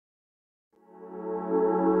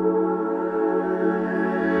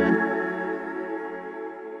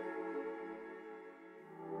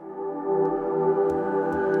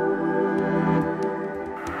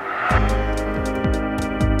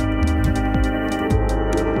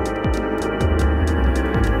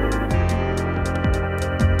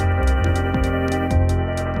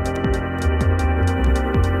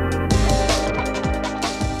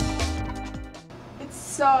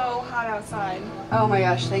my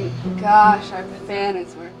gosh, thank gosh our fan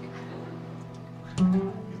is working.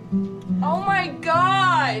 Oh my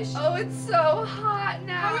gosh! Oh, it's so hot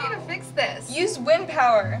now. How are we gonna fix this? Use wind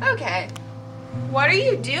power. Okay. What are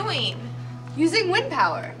you doing? Using wind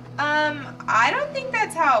power. I don't think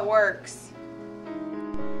that's how it works.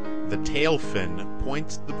 The tail fin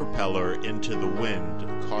points the propeller into the wind,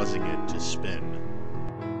 causing it to spin.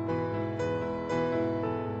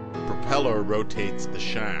 The propeller rotates the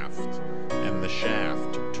shaft, and the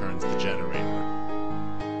shaft turns the generator.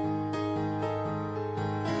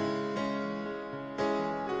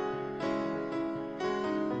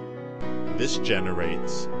 This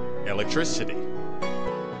generates electricity.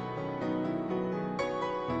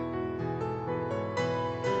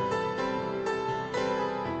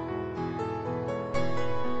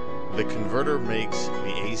 The converter makes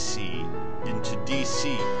the AC into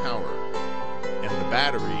DC power, and the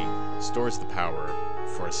battery stores the power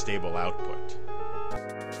for a stable output.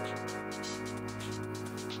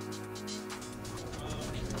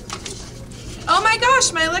 Oh my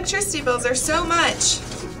gosh, my electricity bills are so much.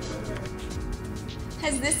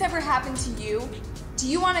 Has this ever happened to you? Do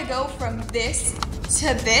you want to go from this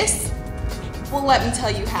to this? Well, let me tell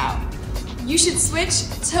you how. You should switch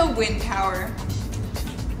to wind power.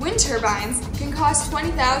 Wind turbines can cost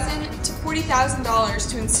 $20,000 to $40,000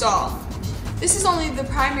 to install. This is only the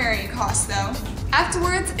primary cost though.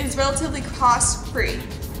 Afterwards, it is relatively cost-free.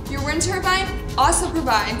 Your wind turbine also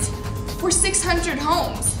provides for 600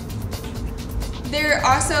 homes. They're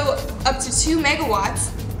also up to 2 megawatts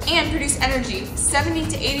and produce energy 70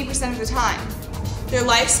 to 80% of the time. Their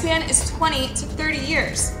lifespan is 20 to 30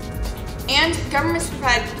 years. And governments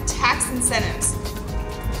provide tax incentives.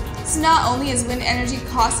 So not only is wind energy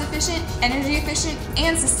cost efficient, energy efficient,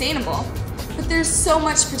 and sustainable, but there's so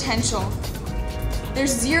much potential.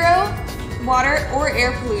 There's zero water or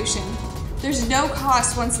air pollution. There's no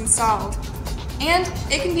cost once installed. And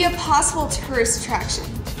it can be a possible tourist attraction.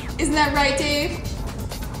 Isn't that right, Dave?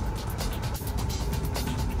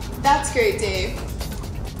 That's great, Dave.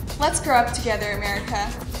 Let's grow up together, America,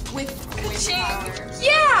 with wind power.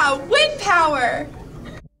 Yeah, wind power!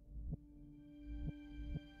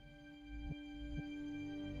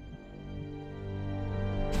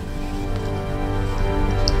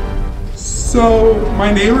 So,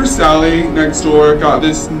 my neighbor Sally next door got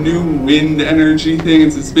this new wind energy thing.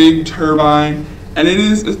 It's this big turbine, and it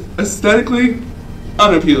is aesthetically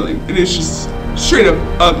unappealing. It is just straight up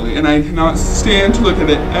ugly, and I cannot stand to look at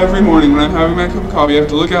it every morning when I'm having my cup of coffee. I have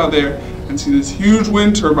to look out there and see this huge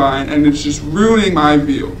wind turbine, and it's just ruining my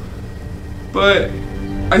view. But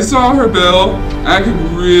I saw her bill, and I could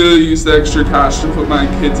really use the extra cash to put my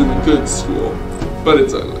kids in a good school, but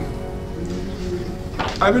it's ugly.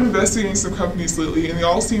 I've been investigating some companies lately, and they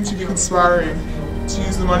all seem to be conspiring to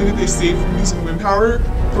use the money that they save from using wind power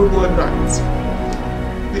for blood drives.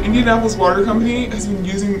 The Indianapolis Water Company has been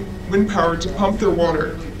using wind power to pump their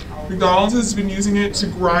water. McDonald's has been using it to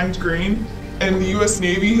grind grain, and the U.S.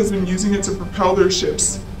 Navy has been using it to propel their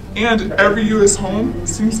ships. And every U.S. home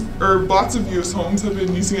lots of U.S. homes have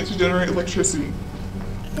been using it to generate electricity.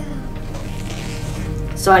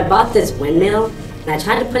 So I bought this windmill, and I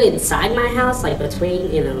tried to put it inside my house, like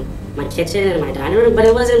between, my kitchen and my dining room, but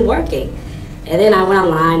it wasn't working. And then I went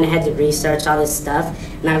online and had to research all this stuff,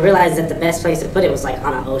 and I realized that the best place to put it was like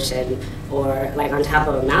on an ocean or like on top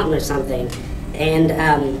of a mountain or something. And,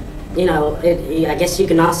 I guess you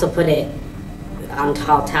can also put it on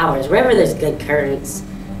tall towers, wherever there's good currents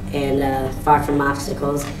and far from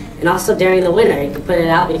obstacles. And also during the winter, you can put it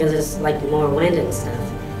out because there's like more wind and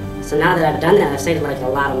stuff. So now that I've done that, I've saved like a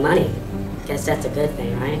lot of money. I guess that's a good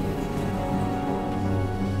thing, right?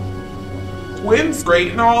 Wind's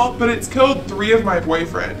great and all, but it's killed 3 of my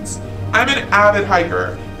boyfriends. I'm an avid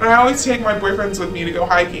hiker, and I always take my boyfriends with me to go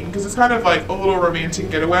hiking because it's kind of like a little romantic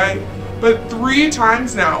getaway. But 3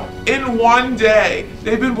 times now, in one day,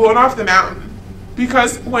 they've been blown off the mountain.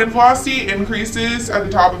 Because wind velocity increases at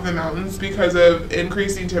the top of the mountains because of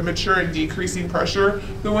increasing temperature and decreasing pressure,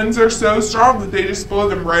 the winds are so strong that they just blow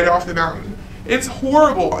them right off the mountain. It's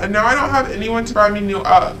horrible, and now I don't have anyone to buy me new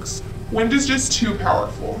Uggs. Wind is just too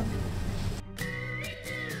powerful.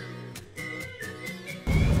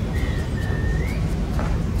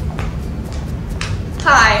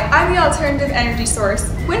 Hi, I'm the alternative energy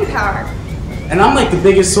source, wind power. And I'm like the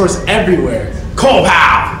biggest source everywhere. Coal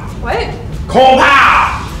power! What? Coal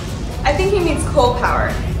power! I think he means coal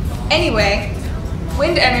power. Anyway,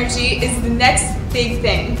 wind energy is the next big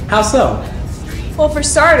thing. How so? Well, for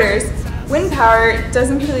starters, wind power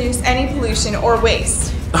doesn't produce any pollution or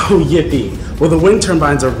waste. Oh, yippee. Well, the wind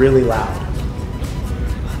turbines are really loud.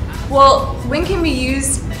 Well, wind can be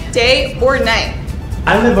used day or night.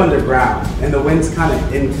 I live underground, and the wind's kind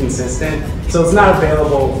of inconsistent, so it's not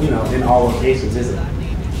available, in all locations, is it?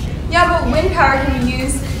 Yeah, but wind power can be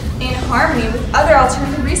used in harmony with other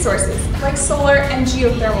alternative resources, like solar and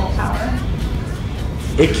geothermal power.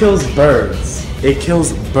 It kills birds. It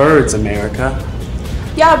kills birds, America.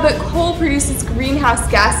 Yeah, but coal produces greenhouse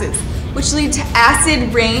gases, which lead to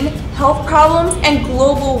acid rain, health problems, and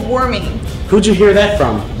global warming. Who'd you hear that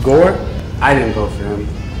from? Gore? I didn't vote for him.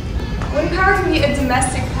 Wind power can be a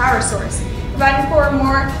domestic power source, providing for a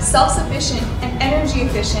more self-sufficient and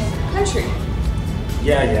energy-efficient country.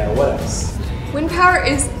 Yeah, what else? Wind power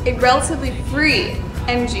is a relatively free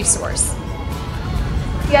energy source.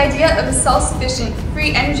 The idea of a self-sufficient,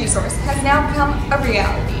 free energy source has now become a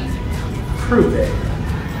reality. Prove it.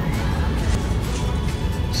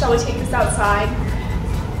 Shall we take this outside?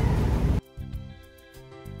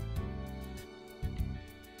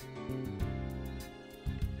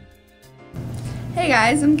 Hey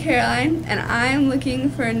guys, I'm Caroline, and I'm looking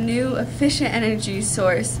for a new efficient energy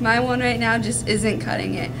source. My one right now just isn't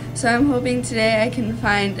cutting it, so I'm hoping today I can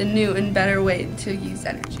find a new and better way to use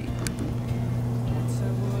energy.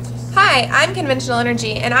 Hi, I'm Conventional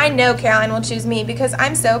Energy, and I know Caroline will choose me because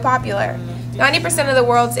I'm so popular. 90% of the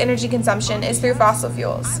world's energy consumption is through fossil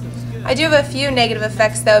fuels. I do have a few negative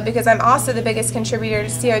effects though because I'm also the biggest contributor to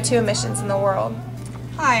CO2 emissions in the world.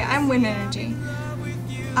 Hi, I'm Wind Energy.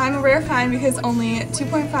 I'm a rare find because only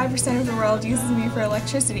 2.5% of the world uses me for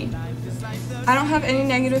electricity. I don't have any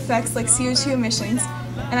negative effects like CO2 emissions,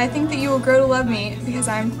 and I think that you will grow to love me because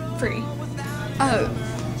I'm free. Oh,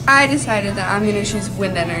 I decided that I'm going to choose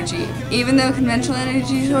wind energy. Even though conventional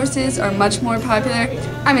energy sources are much more popular,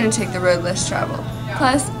 I'm going to take the road less traveled.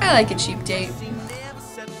 Plus, I like a cheap date.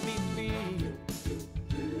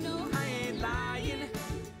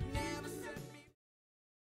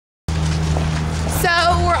 So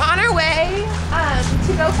we're on our way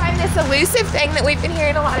to go find this elusive thing that we've been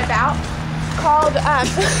hearing a lot about called,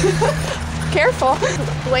 careful,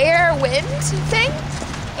 Blair Wind thing.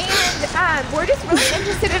 And we're just really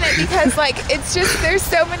interested in it because it's just, there's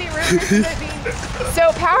so many rumors of it being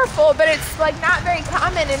so powerful, but it's not very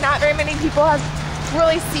common and not very many people have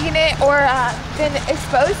really seen it or been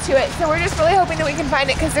exposed to it. So we're just really hoping that we can find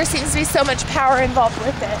it because there seems to be so much power involved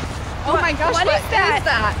with it. Oh my gosh, what is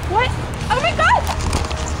that? What? Oh my god!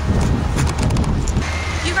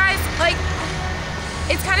 You guys,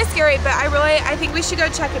 it's kind of scary, but I think we should go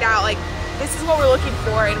check it out. This is what we're looking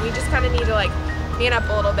for, and we just kind of need to man up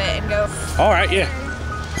a little bit and go. All right, yeah.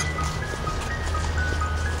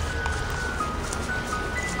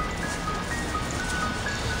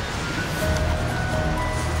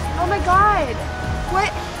 Oh my god!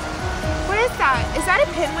 What is that? Is that a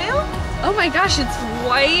pinwheel? Oh my gosh, it's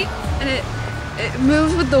white and it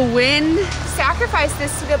moves with the wind. Sacrifice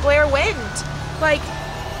this to the Blair Wind. Wait.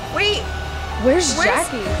 Where's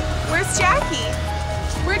Jackie? Where's Jackie?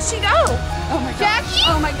 Where'd she go? Oh my gosh. Jackie?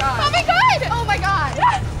 Oh my god. Oh my god! Oh my god.